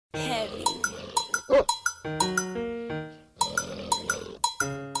What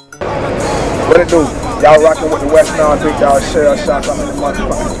it do? Y'all rockin' with the West Nile Big Dog Shellshock'd. I'm in the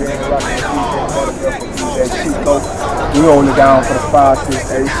motherfucking band rockin' with DJ Chico. We hold it down for the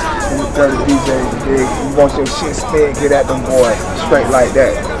 5-6-8 and the 30 DJs big. You want your shit spin, get at them boys. Straight like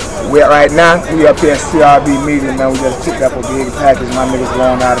that. Right now, we up here at CRB Media, man. We just picked up a big package. My niggas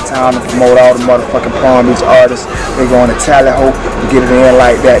going out of town to promote all the motherfucking Palm Beach artists. They going to Tallahassee to get it in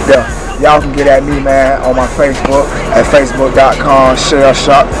like that there. Y'all can get at me, man, on my Facebook at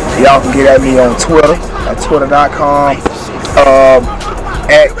facebook.com/Shellshock'd. Y'all can get at me on Twitter at twitter.com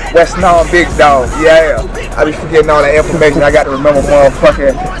at West Nile Big Dog. Yeah, I be forgetting all that information. I got to remember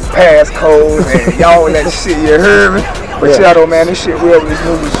motherfucking passcodes and y'all that shit. You heard me? But yeah, though, man, this shit real with this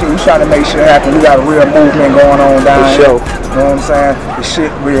movie shit. We trying to make shit happen. We got a real movement going on down here. You know what I'm saying? The shit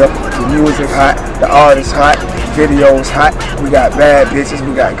real. The music hot. The artists hot. Videos hot. We got bad bitches.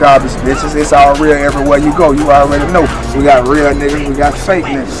 We got garbage bitches. It's all real everywhere you go. You already know. We got real niggas. We got fake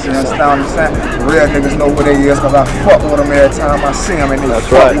niggas. You understand what I'm saying? The real niggas know who they is because I fuck with them every time I see them and they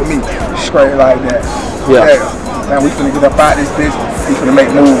fuck with me. Straight like that. Yeah. Man, we finna get up out this bitch. We finna make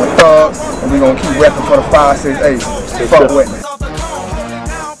moves with thugs. And we gonna keep repping for the 5-6-8. Fuck with me.